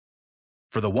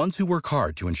For the ones who work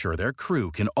hard to ensure their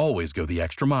crew can always go the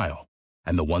extra mile,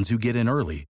 and the ones who get in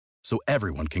early so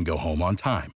everyone can go home on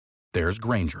time, there's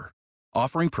Grainger,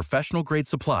 offering professional-grade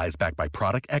supplies backed by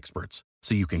product experts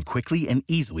so you can quickly and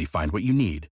easily find what you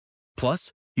need.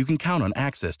 Plus, you can count on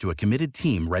access to a committed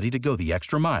team ready to go the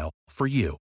extra mile for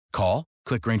you. Call,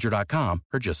 click Grainger.com,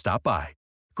 or just stop by.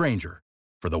 Grainger,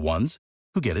 for the ones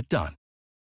who get it done.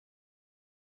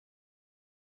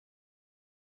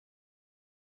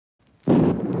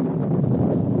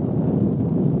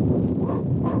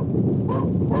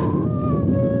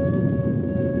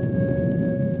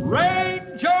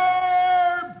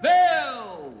 Ranger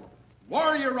Bill,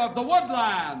 warrior of the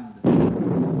woodland.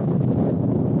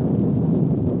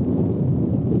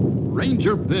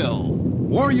 Ranger Bill,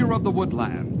 warrior of the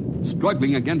woodland,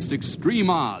 struggling against extreme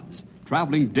odds,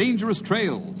 traveling dangerous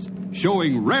trails,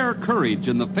 showing rare courage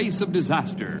in the face of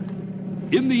disaster.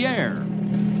 In the air,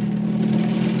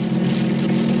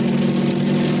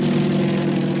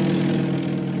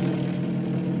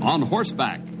 on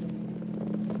horseback,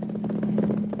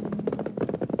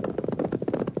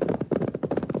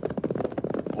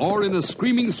 or in a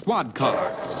screaming squad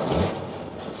car.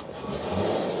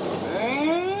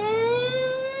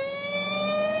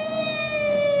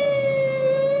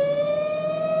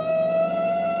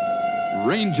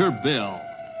 Ranger Bill,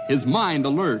 his mind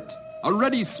alert, a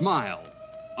ready smile,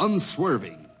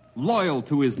 unswerving, loyal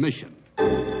to his mission.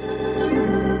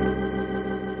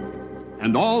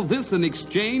 And all this in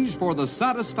exchange for the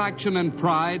satisfaction and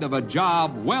pride of a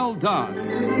job well done.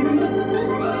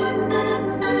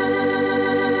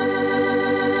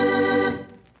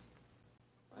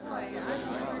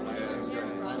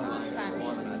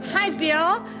 Hi,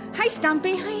 Bill. Hi,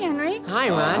 Stumpy. Hi, Henry. Hi,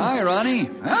 Ron. Hi, Ronnie.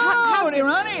 Howdy,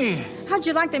 Ronnie. How'd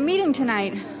you like the meeting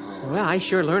tonight? Well, I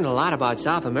sure learned a lot about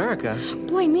South America.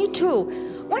 Boy, me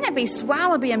too. Wouldn't it be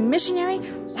swell to be a missionary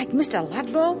like Mr.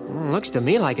 Ludlow? Looks to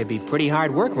me like it'd be pretty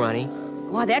hard work, Ronnie.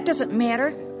 Well, that doesn't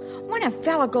matter. When a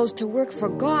fella goes to work for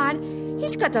God,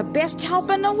 he's got the best help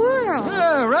in the world.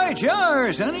 Right,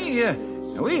 yours, honey.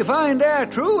 We find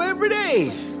that true every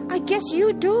day. I guess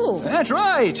you do. That's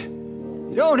right.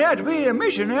 You don't have to be a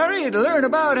missionary to learn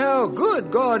about how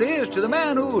good God is to the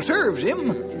man who serves him.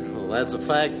 Well, that's a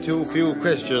fact too few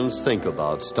Christians think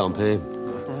about, Stumpy.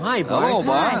 Hi, Bart. Oh,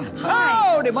 Bart.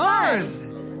 Howdy, Bart.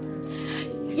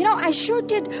 You know, I sure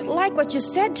did like what you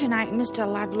said tonight, Mr.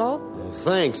 Ludlow.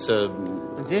 Thanks.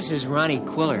 This is Ronnie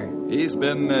Quiller. He's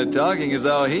been talking as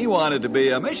though he wanted to be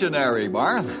a missionary,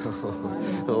 Bart.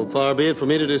 Well, far be it for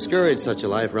me to discourage such a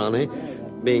life, Ronnie.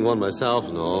 Being one myself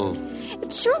and all.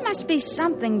 It sure must be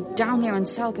something down there in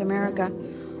South America.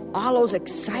 All those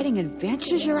exciting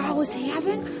adventures you're always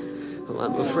having. Well,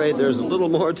 I'm afraid there's a little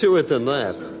more to it than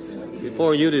that.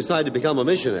 Before you decide to become a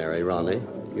missionary, Ronnie,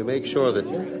 you make sure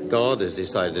that God has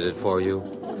decided it for you.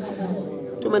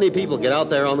 Too many people get out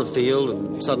there on the field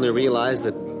and suddenly realize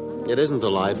that it isn't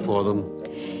the life for them.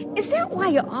 Is that why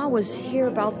you always hear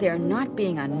about there not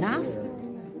being enough?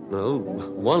 Well,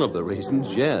 one of the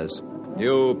reasons, yes.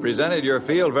 You presented your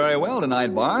field very well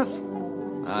tonight, Barth.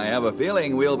 I have a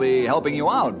feeling we'll be helping you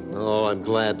out. Oh, I'm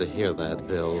glad to hear that,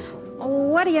 Bill.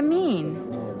 What do you mean?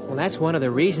 Well, that's one of the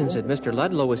reasons that Mr.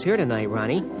 Ludlow was here tonight,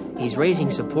 Ronnie. He's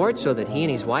raising support so that he and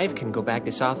his wife can go back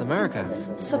to South America.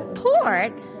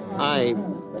 Support? I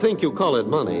think you call it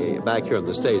money back here in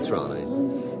the States, Ronnie.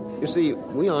 You see,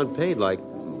 we aren't paid like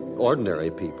ordinary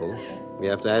people. We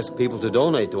have to ask people to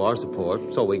donate to our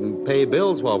support so we can pay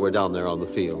bills while we're down there on the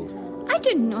field. I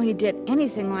didn't know you did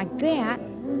anything like that.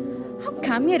 How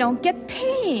come you don't get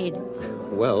paid?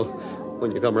 Well,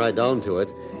 when you come right down to it,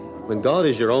 when God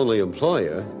is your only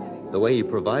employer, the way he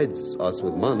provides us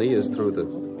with money is through the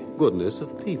goodness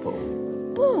of people.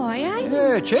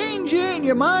 Boy, Changing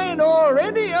your mind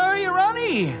already, are you,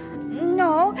 Ronnie?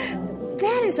 No,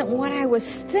 that isn't what I was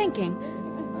thinking.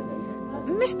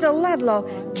 Mr. Ludlow,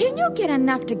 can you get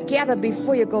enough together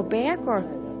before you go back, or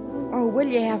will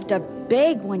you have to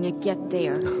beg when you get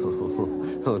there?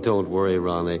 Oh, don't worry,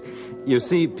 Ronnie. You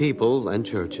see, people and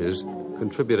churches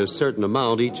contribute a certain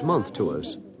amount each month to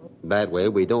us. That way,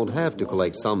 we don't have to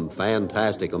collect some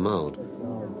fantastic amount.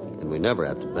 And we never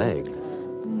have to beg.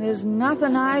 There's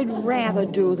nothing I'd rather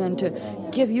do than to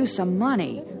give you some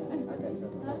money.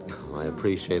 I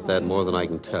appreciate that more than I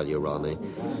can tell you, Ronnie.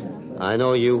 I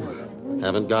know you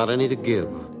haven't got any to give.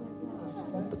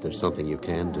 But there's something you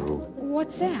can do.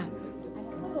 What's that?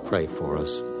 Pray for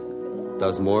us.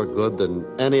 Does more good than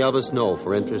any of us know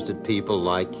for interested people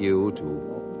like you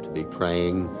to be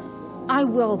praying. I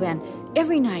will then,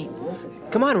 every night.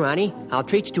 Come on, Ronnie. I'll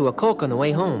treat you to a Coke on the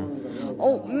way home.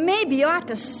 Oh, maybe you ought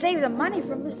to save the money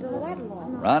for Mr.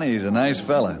 Ludlow. Ronnie's a nice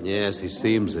fella. Yes, he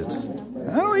seems it.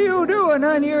 How are you doing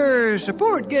on your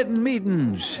support-getting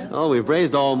meetings? Oh, we've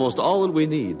raised almost all that we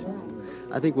need.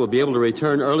 I think we'll be able to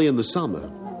return early in the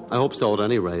summer. I hope so, at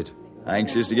any rate.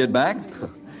 Anxious to get back?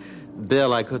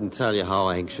 Bill, I couldn't tell you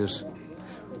how anxious.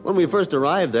 When we first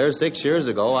arrived there 6 years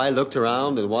ago, I looked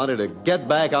around and wanted to get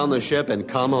back on the ship and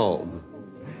come home.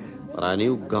 But I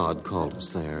knew God called us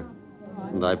there.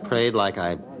 And I prayed like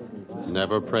I'd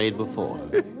never prayed before.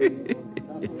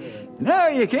 Now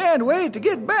you can't wait to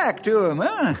get back to him,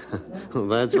 huh?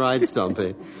 That's right,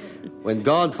 Stumpy. When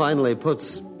God finally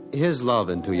puts His love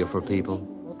into you for people,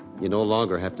 you no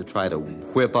longer have to try to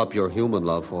whip up your human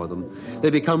love for them. They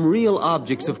become real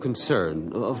objects of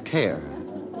concern, of care.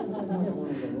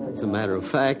 As a matter of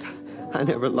fact, I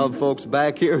never loved folks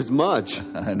back here as much.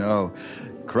 I know.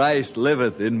 Christ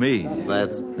liveth in me.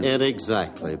 That's it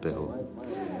exactly, Bill.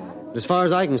 As far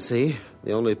as I can see,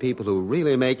 the only people who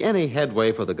really make any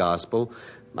headway for the gospel,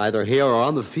 either here or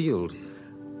on the field,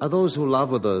 are those who love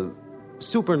with a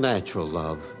supernatural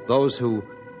love. Those who,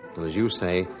 as you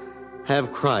say,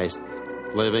 have Christ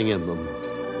living in them.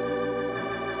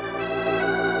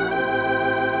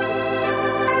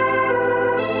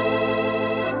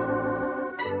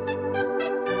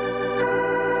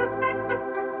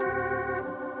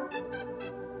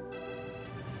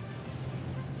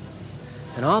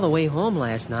 And all the way home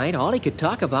last night, all he could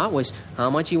talk about was how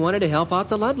much he wanted to help out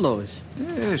the Ludlows.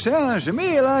 Sounds to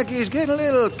me like he's getting a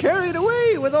little carried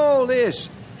away with all this.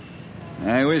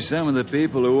 I wish some of the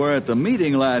people who were at the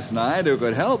meeting last night who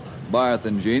could help Barth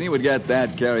and Jeannie would get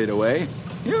that carried away.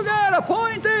 You got a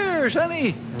point there,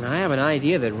 Sonny. I have an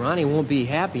idea that Ronnie won't be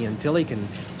happy until he can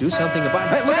do something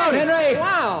about it. Hey, look out, Henry!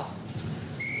 Wow!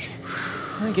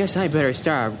 I guess I better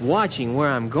start watching where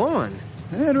I'm going.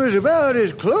 That was about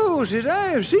as close as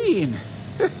I've seen.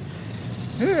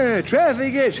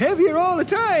 Traffic gets heavier all the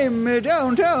time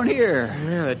downtown here.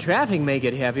 Yeah, the traffic may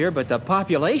get heavier, but the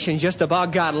population just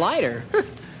about got lighter. Well,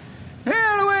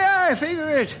 the way I figure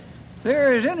it,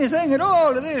 there is anything at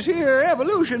all to this here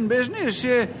evolution business,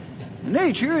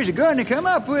 nature is going to come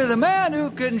up with a man who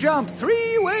can jump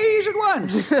 3 ways at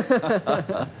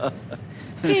once.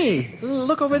 Hey,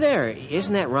 look over there.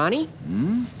 Isn't that Ronnie?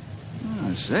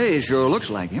 I say, it sure looks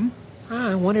like him.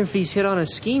 I wonder if he's hit on a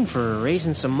scheme for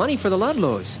raising some money for the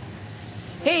Ludlows.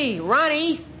 Hey,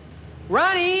 Ronnie!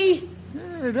 Ronnie!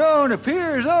 It don't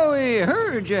appear as though he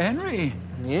heard you, Henry.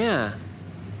 Yeah.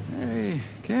 I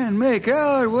can't make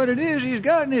out what it is he's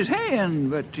got in his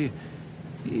hand, but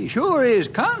he sure is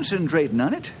concentrating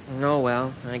on it. Oh,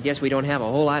 well, I guess we don't have a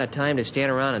whole lot of time to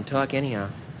stand around and talk anyhow.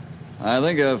 I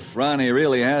think if Ronnie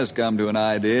really has come to an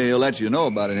idea, he'll let you know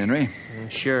about it, Henry.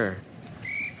 Sure.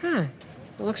 Huh.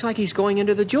 It looks like he's going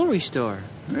into the jewelry store.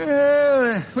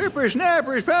 Well,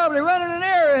 whippersnapper's probably running an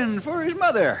errand for his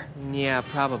mother. Yeah,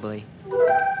 probably.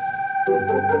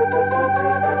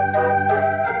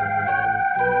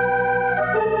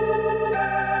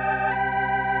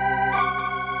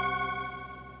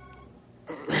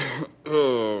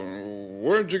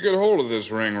 Where'd you get hold of this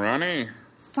ring, Ronnie?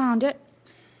 Found it.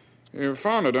 You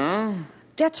found it, huh?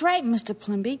 That's right, Mr.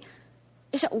 Plimby.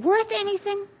 Is it worth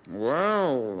anything?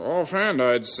 Well, offhand,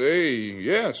 I'd say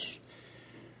yes.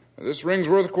 This ring's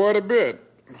worth quite a bit.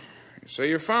 You say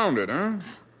you found it, huh?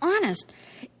 Honest.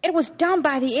 It was down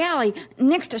by the alley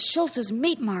next to Schultz's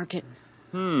meat market.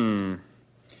 Fred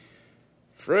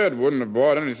wouldn't have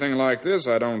bought anything like this,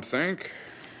 I don't think.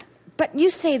 But you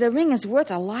say the ring is worth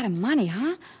a lot of money,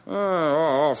 huh?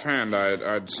 Offhand,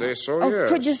 I'd say so, yes.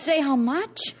 Could you say how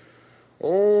much?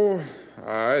 Oh,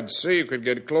 I'd say you could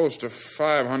get close to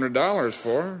 $500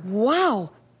 for her.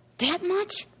 Wow, that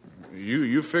much?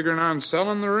 You figuring on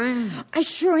selling the ring? I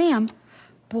sure am.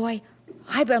 Boy,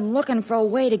 I've been looking for a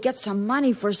way to get some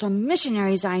money for some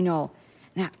missionaries I know.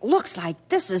 Now, it looks like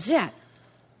this is it.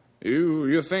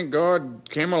 You think God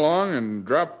came along and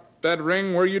dropped that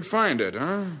ring where you'd find it,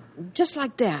 huh? Just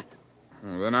like that.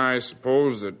 Well, then I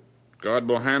suppose that God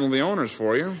will handle the owners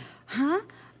for you. Huh?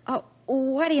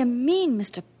 What do you mean,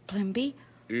 Mr. Plimby?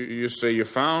 You say you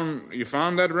found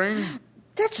that ring?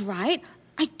 That's right.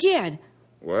 I did.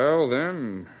 Well,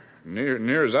 then,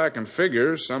 near as I can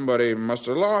figure, somebody must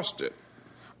have lost it.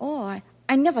 Oh,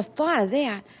 I never thought of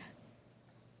that.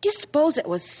 Do you suppose it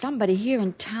was somebody here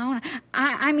in town?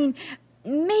 I mean,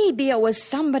 maybe it was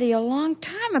somebody a long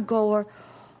time ago or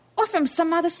from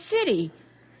some other city.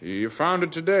 You found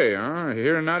it today, huh?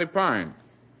 Here in Knotty Pine.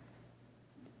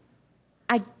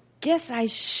 I guess I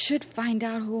should find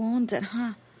out who owns it,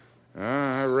 huh?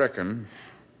 I reckon.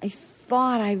 I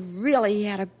thought I really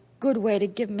had a good way to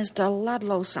give Mr.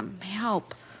 Ludlow some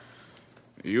help.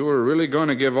 You were really going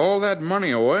to give all that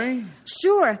money away?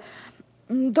 Sure.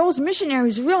 Those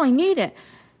missionaries really need it.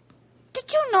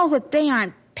 Did you know that they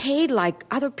aren't paid like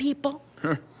other people?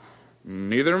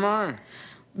 Neither am I.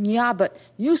 Yeah, but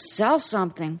you sell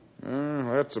something.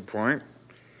 That's the point.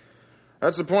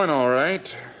 That's the point, all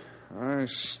right. I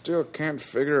still can't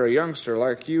figure a youngster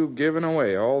like you giving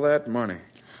away all that money.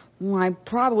 Well, I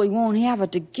probably won't have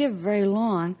it to give very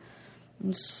long.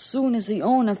 As soon as the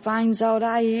owner finds out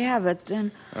I have it,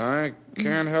 then... I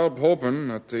can't help hoping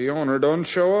that the owner don't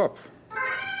show up.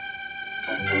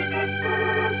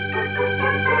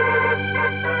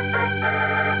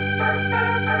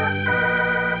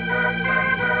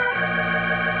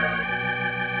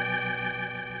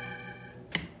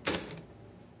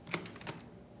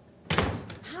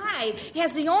 Hi,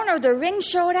 has the owner of the ring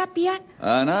showed up yet?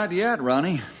 Not yet,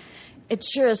 Ronnie. It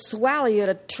sure is swell of you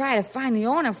to try to find the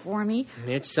owner for me.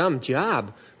 It's some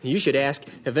job. You should ask,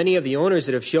 have any of the owners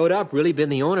that have showed up really been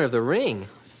the owner of the ring?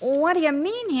 What do you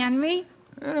mean, Henry?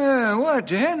 What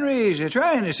Henry's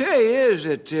trying to say is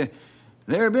that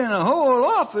there have been a whole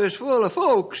office full of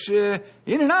folks in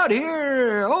and out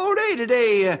here all day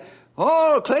today,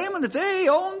 all claiming that they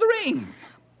own the ring.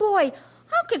 Boy,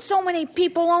 how could so many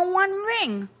people own one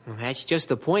ring? Well, that's just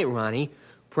the point, Ronnie.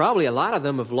 Probably a lot of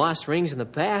them have lost rings in the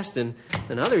past, and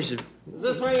others have... Is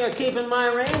this where you're keeping my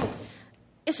ring?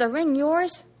 Is the ring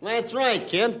yours? That's right,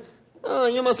 kid. Oh,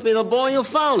 you must be the boy who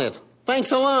found it.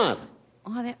 Thanks a lot.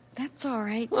 Oh, that's all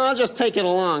right. Well, I'll just take it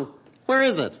along. Where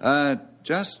is it?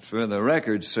 Just for the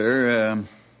record, sir,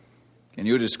 can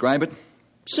you describe it?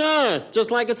 Sure,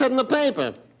 just like it said in the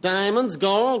paper. Diamonds,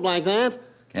 gold, like that.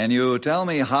 Can you tell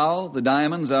me how the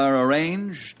diamonds are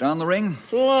arranged on the ring?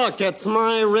 Look, it's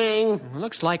my ring. It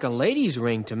looks like a lady's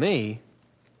ring to me.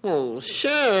 Oh,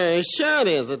 sure it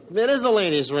is. It is the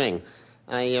lady's ring.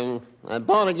 I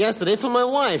bought it yesterday for my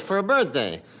wife for her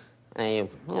birthday. I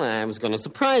was going to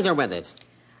surprise her with it.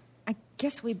 I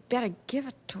guess we better give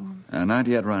it to him. Not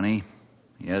yet, Ronnie.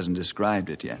 He hasn't described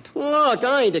it yet. Look,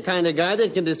 I ain't the kind of guy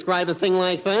that can describe a thing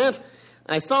like that.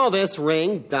 I saw this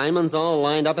ring, diamonds all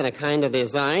lined up in a kind of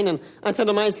design, and I said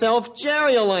to myself,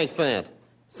 Jerry will like that.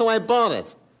 So I bought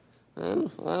it. And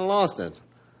I lost it.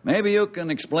 Maybe you can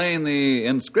explain the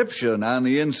inscription on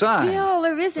the inside. Bill,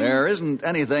 there isn't. There isn't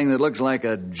anything that looks like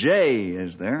a J,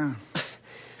 is there?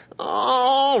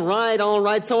 All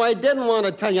right. So I didn't want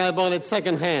to tell you I bought it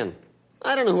secondhand.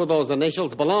 I don't know who those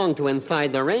initials belong to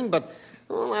inside the ring, but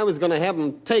I was going to have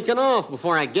them taken off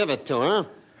before I give it to her.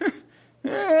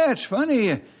 Yeah, that's funny.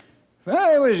 If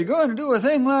I was going to do a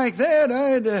thing like that,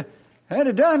 I'd had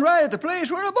it done right at the place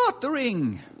where I bought the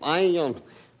ring.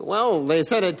 Well, they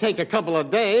said it'd take a couple of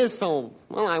days, so,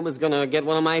 I was going to get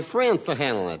one of my friends to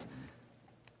handle it.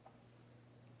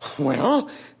 Well,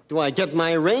 do I get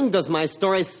my ring? Does my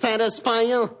story satisfy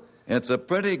you? It's a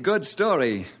pretty good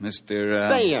story, Mr.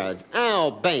 Bayard.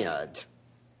 Al Bayard.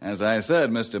 As I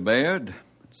said, Mr. Bayard,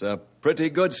 it's a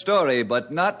pretty good story,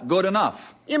 but not good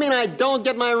enough. You mean I don't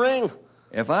get my ring?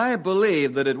 If I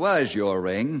believed that it was your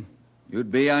ring,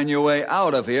 you'd be on your way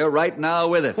out of here right now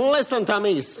with it. Listen to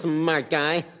me, smart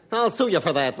guy. I'll sue you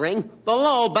for that ring. The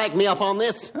law will back me up on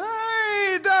this.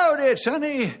 I doubt it,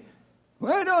 Sonny.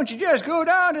 Why don't you just go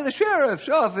down to the sheriff's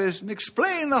office and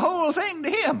explain the whole thing to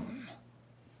him?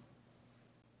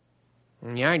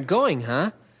 You aren't going,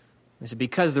 huh? Is it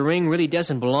because the ring really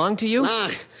doesn't belong to you?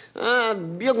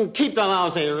 You can keep the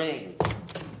lousy ring.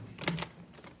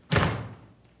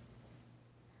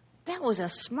 That was the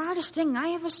smartest thing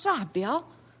I ever saw, Bill.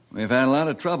 We've had a lot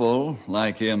of trouble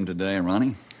like him today,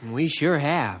 Ronnie. We sure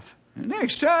have.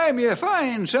 Next time you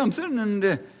find something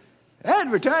and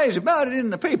advertise about it in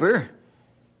the paper,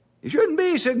 you shouldn't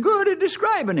be so good at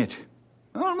describing it.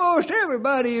 Almost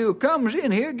everybody who comes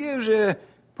in here gives a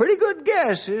pretty good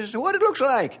guess as to what it looks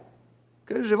like,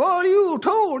 because of all you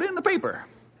told in the paper.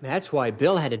 That's why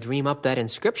Bill had to dream up that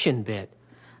inscription bit.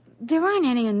 There aren't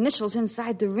any initials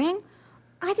inside the ring,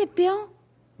 are there, Bill?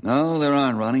 No, there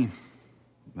aren't, Ronnie.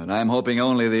 But I'm hoping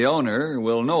only the owner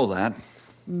will know that.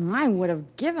 I would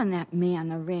have given that man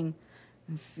the ring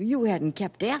if you hadn't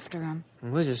kept after him.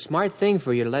 It was a smart thing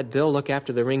for you to let Bill look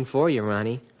after the ring for you,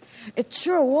 Ronnie. It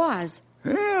sure was.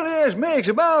 Well, this makes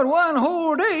about one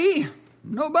whole day.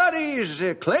 Nobody's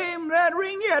claimed that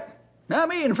ring yet. I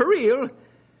mean, for real.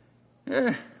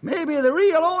 Maybe the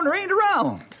real owner ain't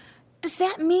around. Does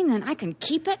that mean that I can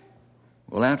keep it?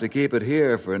 We'll have to keep it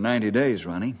here for 90 days,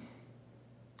 Ronnie.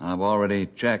 I've already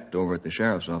checked over at the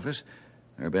sheriff's office.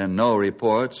 There have been no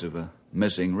reports of a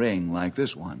missing ring like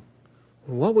this one.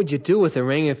 What would you do with the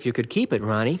ring if you could keep it,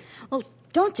 Ronnie? Well,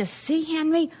 don't you see,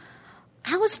 Henry?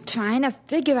 I was trying to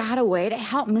figure out a way to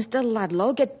help Mr.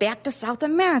 Ludlow get back to South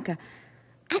America.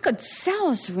 I could sell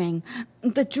this ring.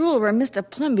 The jeweler, Mr.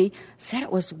 Plimby, said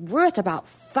it was worth about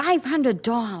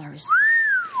 $500.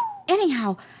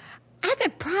 Anyhow, I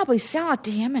could probably sell it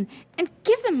to him and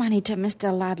give the money to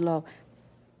Mr. Ludlow.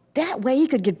 That way he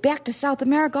could get back to South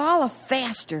America all the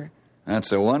faster.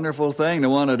 That's a wonderful thing to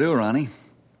want to do, Ronnie.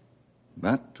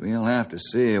 But we'll have to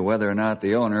see whether or not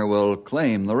the owner will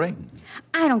claim the ring.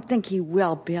 I don't think he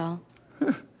will, Bill.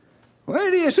 Why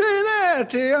do you say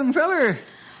that, young feller?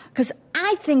 Because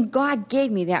I think God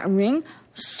gave me that ring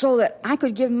so that I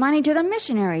could give money to the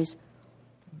missionaries.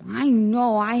 I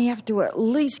know I have to at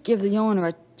least give the owner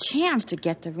a chance to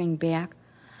get the ring back.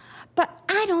 But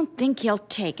I don't think he'll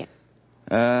take it.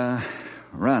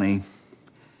 Ronnie,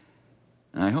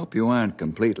 I hope you aren't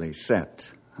completely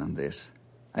set on this.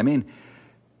 I mean,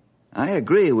 I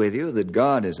agree with you that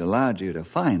God has allowed you to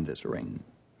find this ring,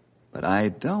 but I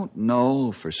don't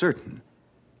know for certain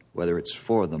whether it's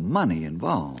for the money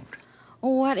involved.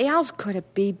 What else could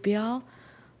it be, Bill?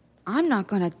 I'm not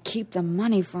going to keep the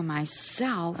money for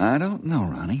myself. I don't know,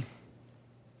 Ronnie.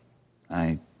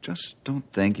 I just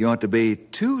don't think you ought to be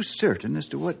too certain as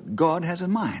to what God has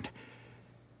in mind.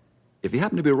 If you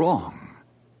happen to be wrong,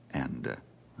 and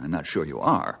I'm not sure you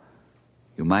are,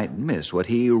 you might miss what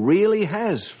he really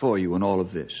has for you in all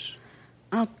of this.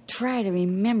 I'll try to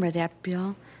remember that,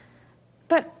 Bill.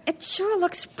 But it sure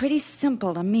looks pretty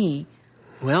simple to me.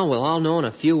 Well, we'll all know in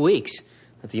a few weeks.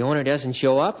 If the owner doesn't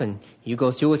show up and you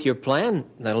go through with your plan,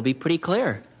 that'll be pretty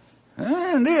clear.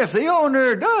 And if the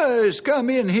owner does come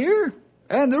in here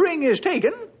and the ring is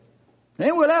taken,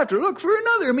 then we'll have to look for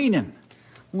another meaning.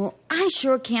 Well, I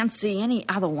sure can't see any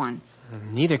other one.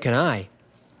 Neither can I.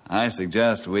 I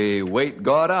suggest we wait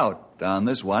God out on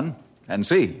this one and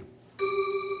see.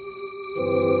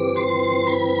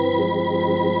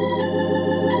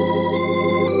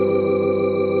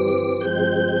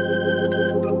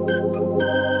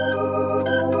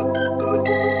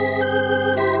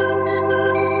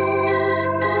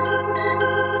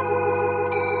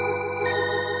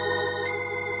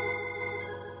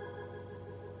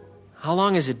 How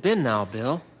long has it been now,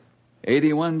 Bill?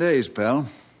 81 days, pal.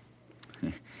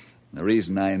 The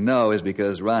reason I know is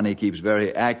because Ronnie keeps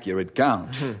very accurate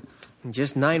count.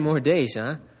 Just 9 more days,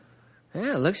 huh?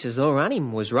 Yeah, it looks as though Ronnie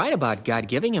was right about God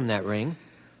giving him that ring.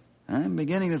 I'm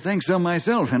beginning to think so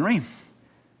myself, Henry.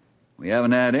 We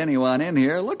haven't had anyone in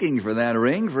here looking for that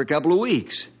ring for a couple of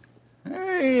weeks.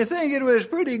 I think it was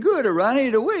pretty good of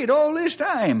Ronnie to wait all this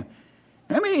time.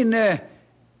 I mean,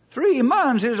 3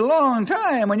 months is a long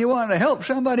time when you want to help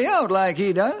somebody out like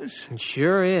he does. It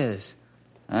sure is.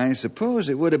 I suppose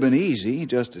it would have been easy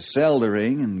just to sell the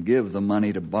ring and give the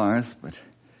money to Barth, but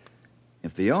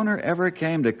if the owner ever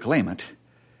came to claim it,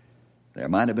 there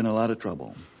might have been a lot of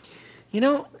trouble. You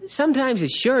know, sometimes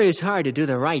it sure is hard to do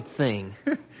the right thing.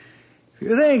 If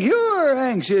you think you're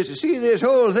anxious to see this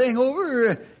whole thing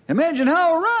over, imagine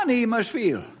how Ronnie must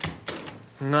feel.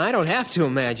 I don't have to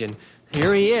imagine.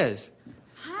 Here he is.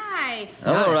 Hi.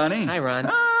 Hello, Hi. Ronnie. Hi, Ron.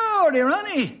 Howdy,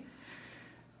 Ronnie.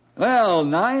 Well,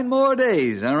 9 more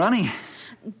days, huh, Ronnie?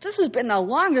 This has been the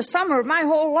longest summer of my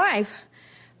whole life.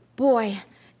 Boy,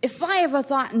 if I ever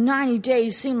thought 90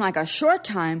 days seemed like a short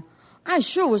time, I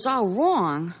sure was all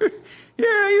wrong.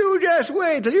 Yeah, you just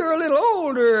wait till you're a little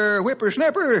older,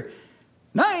 whippersnapper.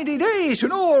 90 days to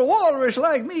an old walrus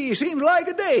like me seems like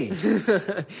a day.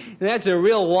 That's a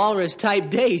real walrus-type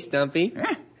day, Stumpy.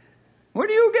 Huh? What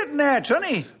are you getting at,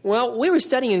 Sonny? Well, we were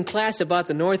studying in class about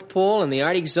the North Pole and the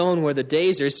Arctic Zone where the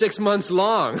days are 6 months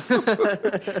long.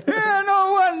 Yeah,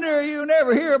 no wonder you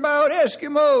never hear about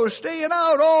Eskimos staying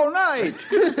out all night.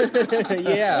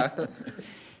 Yeah.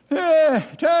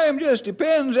 Time just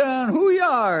depends on who you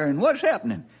are and what's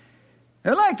happening.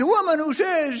 Like the woman who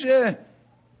says,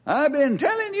 I've been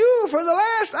telling you for the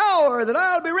last hour that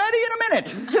I'll be ready in a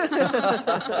minute.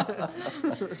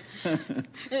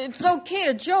 It's okay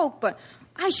to joke, but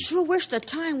I sure wish the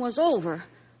time was over.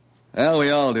 Well, we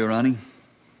all do, Ronnie.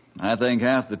 I think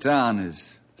half the town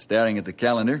is staring at the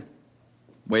calendar,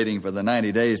 waiting for the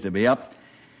 90 days to be up.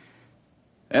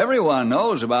 Everyone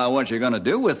knows about what you're going to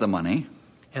do with the money.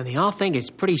 And they all think it's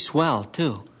pretty swell,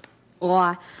 too.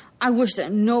 Oh, I wish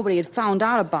that nobody had found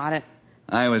out about it.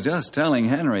 I was just telling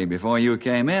Henry before you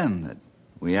came in that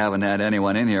we haven't had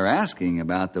anyone in here asking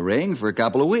about the ring for a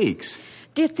couple of weeks.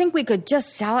 Do you think we could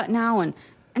just sell it now and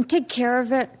take care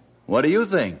of it? What do you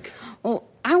think? Oh,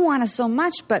 I want it so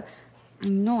much, but I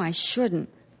know I shouldn't.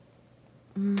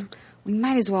 We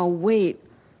might as well wait.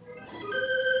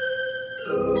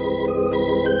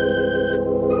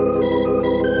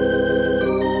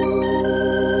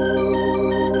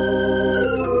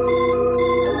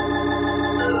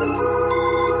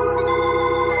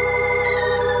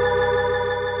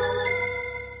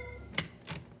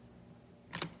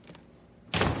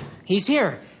 He's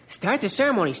here. Start the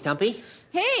ceremony, Stumpy.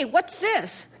 Hey, what's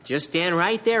this? Just stand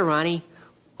right there, Ronnie.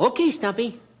 Okay,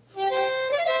 Stumpy.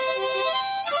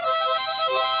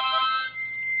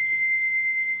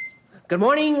 Good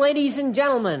morning, ladies and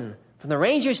gentlemen. From the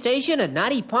Ranger Station at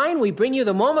Knotty Pine, we bring you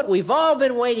the moment we've all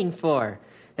been waiting for.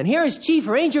 And here is Chief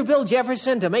Ranger Bill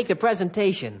Jefferson to make the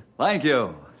presentation. Thank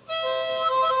you.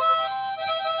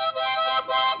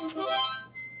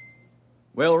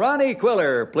 Will Ronnie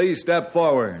Quiller please step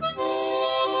forward?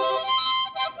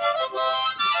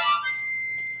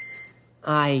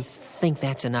 I think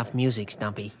that's enough music,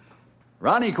 Stumpy.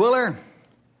 Ronnie Quiller,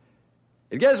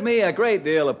 it gives me a great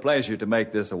deal of pleasure to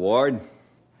make this award.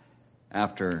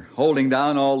 After holding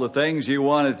down all the things you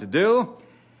wanted to do,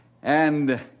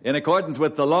 and in accordance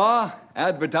with the law,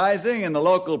 advertising in the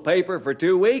local paper for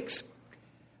 2 weeks,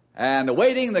 and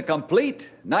awaiting the complete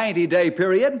 90-day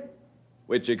period,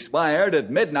 which expired at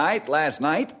midnight last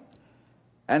night,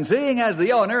 and seeing as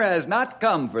the owner has not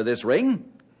come for this ring,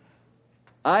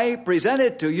 I present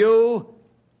it to you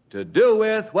to do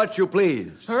with what you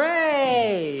please.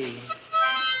 Hooray!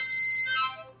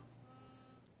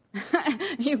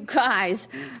 You guys.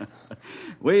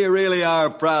 We really are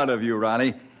proud of you,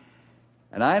 Ronnie.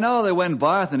 And I know that when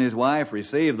Barth and his wife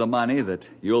receive the money that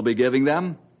you'll be giving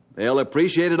them, they'll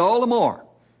appreciate it all the more,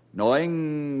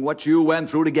 knowing what you went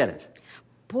through to get it.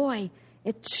 Boy,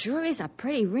 it sure is a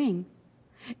pretty ring.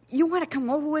 You want to come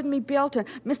over with me, Bill, to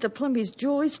Mr. Plimpy's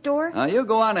jewelry store? Now, you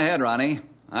go on ahead, Ronnie.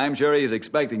 I'm sure he's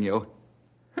expecting you.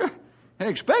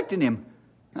 Expecting him?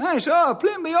 I saw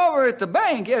Plimpy over at the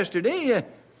bank yesterday,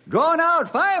 drawing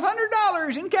out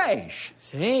 $500 in cash.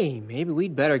 Say, maybe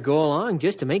we'd better go along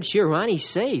just to make sure Ronnie's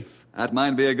safe. That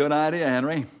might be a good idea,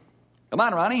 Henry. Come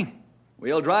on, Ronnie.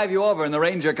 We'll drive you over in the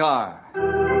Ranger car.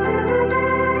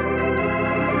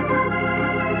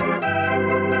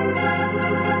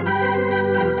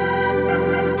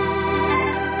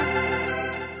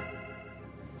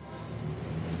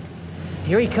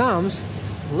 Here he comes.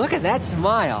 Look at that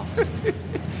smile.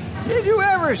 Did you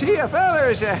ever see a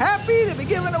feller so happy to be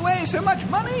giving away so much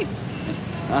money?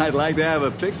 I'd like to have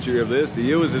a picture of this to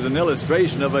use as an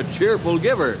illustration of a cheerful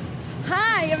giver.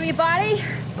 Hi, everybody.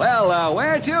 Well,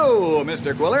 where to,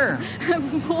 Mr. Quiller?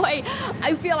 Boy,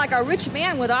 I feel like a rich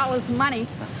man with all his money.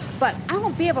 But I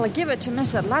won't be able to give it to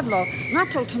Mr. Ludlow,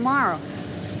 not till tomorrow.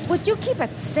 Would you keep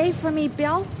it safe for me,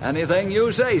 Bill? Anything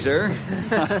you say, sir.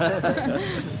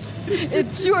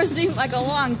 It sure seemed like a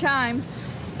long time,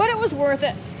 but it was worth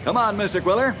it. Come on, Mr.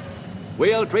 Quiller.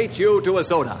 We'll treat you to a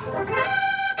soda.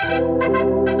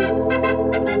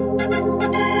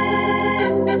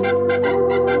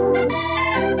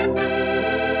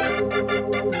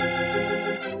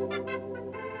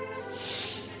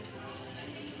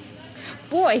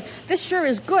 Boy, this sure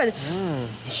is good.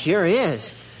 Sure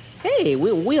is. Hey,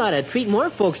 we ought to treat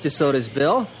more folks to sodas,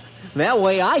 Bill. That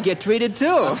way I get treated, too.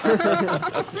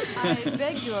 I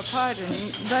beg your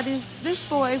pardon, but is this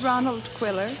boy Ronald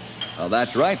Quiller? Oh,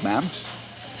 that's right, ma'am.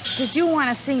 Did you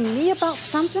want to see me about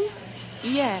something?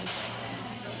 Yes.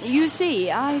 You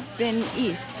see, I've been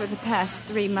east for the past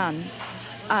 3 months.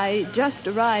 I just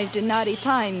arrived in Knotty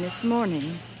Pine this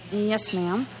morning. Yes,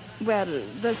 ma'am. Well,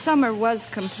 the summer was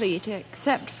complete,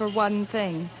 except for one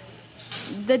thing.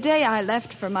 The day I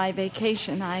left for my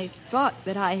vacation, I thought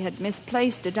that I had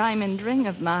misplaced a diamond ring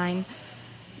of mine.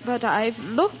 But I've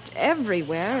looked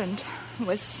everywhere and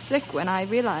was sick when I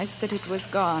realized that it was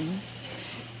gone.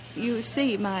 You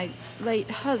see, my late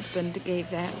husband gave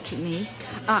that to me.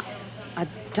 A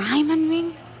diamond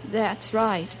ring? That's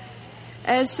right.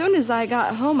 As soon as I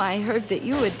got home, I heard that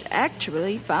you had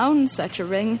actually found such a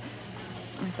ring.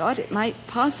 I thought it might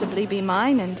possibly be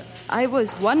mine, and I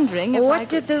was wondering if What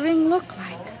did the ring look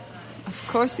like? Of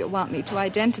course you'll want me to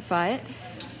identify it.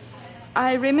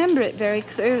 I remember it very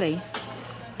clearly.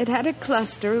 It had a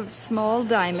cluster of small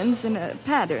diamonds in a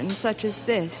pattern such as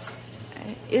this.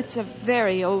 It's a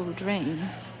very old ring.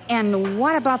 And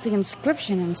what about the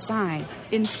inscription inside?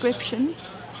 Inscription?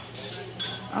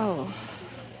 Oh.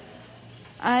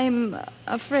 I'm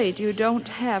afraid you don't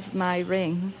have my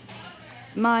ring.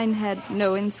 Mine had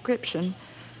no inscription.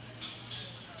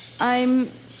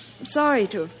 I'm sorry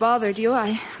to have bothered you.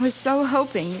 I was so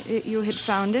hoping you had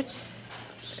found it.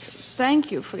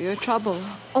 Thank you for your trouble.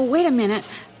 Oh, wait a minute.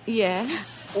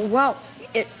 Yes? Well,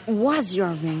 it was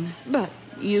your ring. But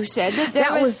you said that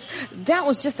That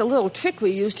was just a little trick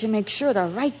we used to make sure the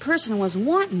right person was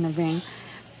wanting the ring.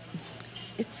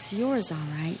 It's yours, all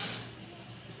right.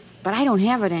 But I don't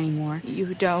have it anymore.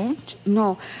 You don't?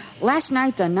 No. Last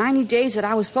night, the 90 days that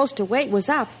I was supposed to wait was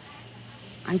up.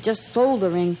 I just sold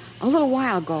the ring a little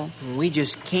while ago. We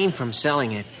just came from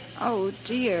selling it. Oh,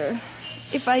 dear.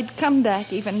 if I'd come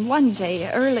back even one day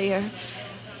earlier.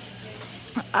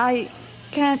 I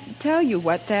can't tell you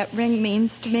what that ring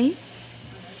means to me.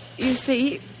 You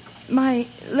see, my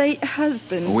late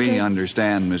husband... We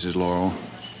understand, Mrs. Laurel.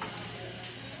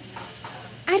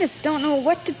 I just don't know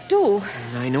what to do.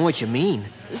 I know what you mean.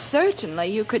 Certainly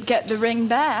you could get the ring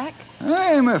back.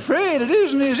 I'm afraid it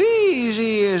isn't as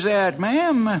easy as that,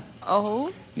 ma'am.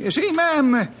 Oh? You see,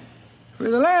 ma'am, for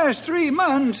the last 3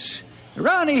 months,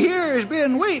 Ronnie here has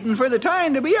been waiting for the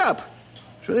time to be up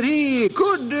so that he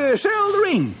could sell the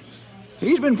ring.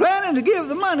 He's been planning to give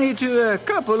the money to a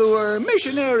couple who are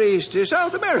missionaries to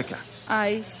South America.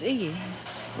 I see.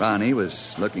 Ronnie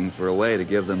was looking for a way to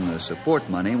give them the support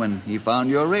money when he found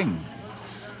your ring.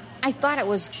 I thought it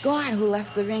was God who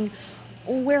left the ring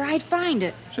where I'd find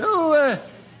it. So,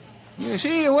 you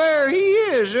see where he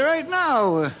is right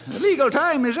now. The legal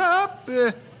time is up.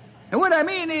 And what I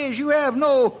mean is you have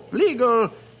no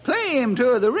legal claim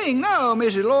to the ring now,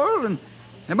 Mrs. Laurel.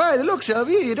 And by the looks of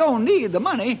you don't need the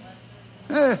money.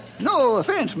 No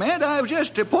offense, man. I was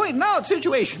just pointing out the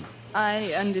situation.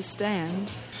 I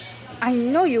understand. I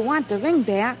know you want the ring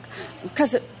back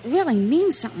because it really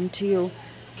means something to you.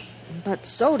 But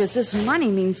so does this money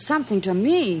mean something to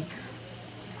me.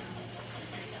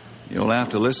 You'll have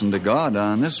to listen to God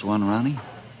on this one, Ronnie.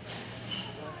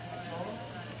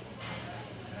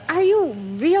 Are you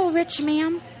real rich,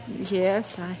 ma'am?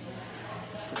 Yes, I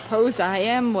suppose I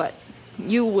am what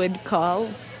you would call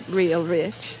real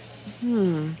rich.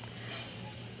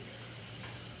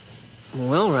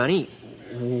 Well, Ronnie,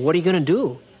 what are you going to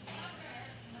do?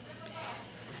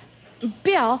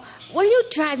 Bill, will you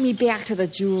drive me back to the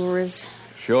jeweler's?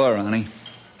 Sure, Ronnie.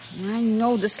 I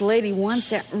know this lady wants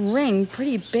that ring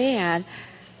pretty bad.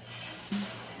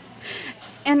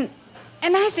 And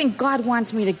I think God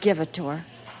wants me to give it to her.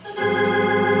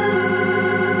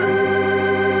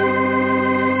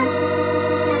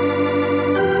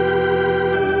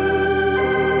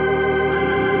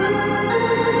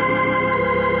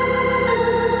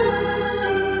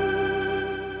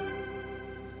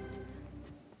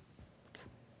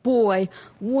 Boy,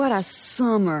 what a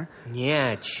summer.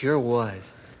 Yeah, it sure was.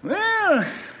 Well,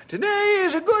 today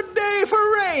is a good day for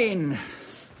rain.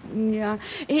 Yeah.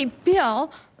 Hey,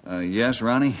 Bill. Yes,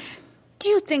 Ronnie? Do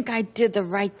you think I did the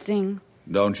right thing?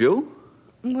 Don't you?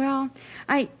 Well,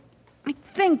 I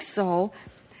think so.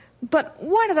 But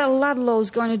what are the Ludlows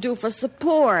going to do for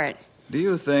support? Do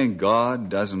you think God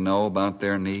doesn't know about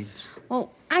their needs?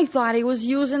 Well, I thought he was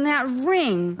using that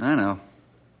ring. I know.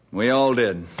 We all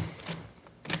did.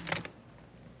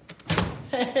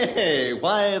 Hey,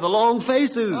 why the long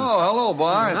faces? Oh, hello,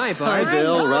 Barth. Hi, Barth. Hi,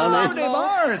 Bill, Ronnie. Howdy,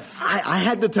 Barth. I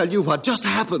had to tell you what just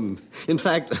happened. In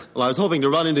fact, I was hoping to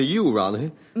run into you,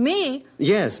 Ronnie. Me?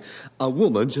 Yes, a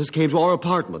woman just came to our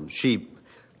apartment. She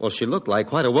looked like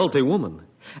quite a wealthy woman.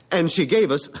 And she gave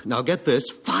us, now get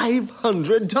this,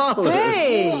 $500.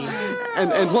 Hey!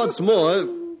 And what's more,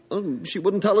 she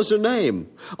wouldn't tell us her name.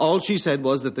 All she said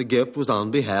was that the gift was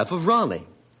on behalf of Ronnie.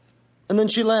 And then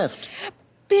she left.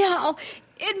 Bill,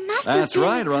 it must have That's been...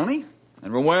 right, Ronnie.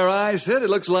 And from where I sit, it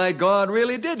looks like God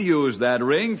really did use that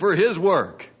ring for his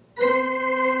work.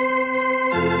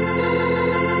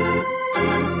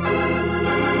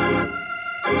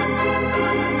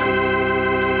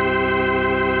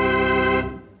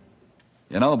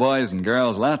 You know, boys and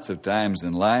girls, lots of times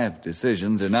in life,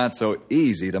 decisions are not so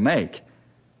easy to make.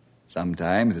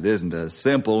 Sometimes it isn't a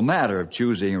simple matter of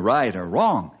choosing right or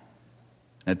wrong.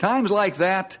 At times like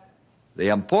that, the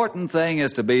important thing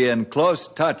is to be in close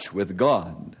touch with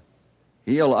God.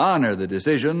 He'll honor the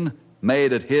decision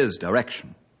made at his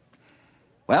direction.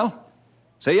 Well,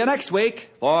 see you next week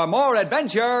for more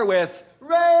adventure with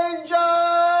Ranger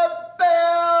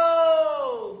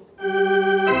Bill!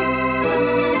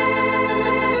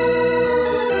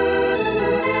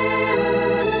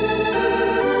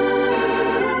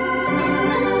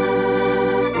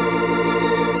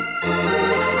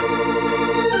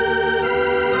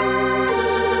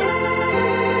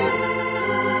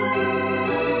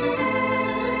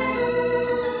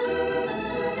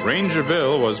 Ranger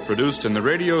Bill was produced in the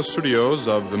radio studios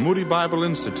of the Moody Bible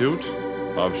Institute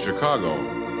of Chicago.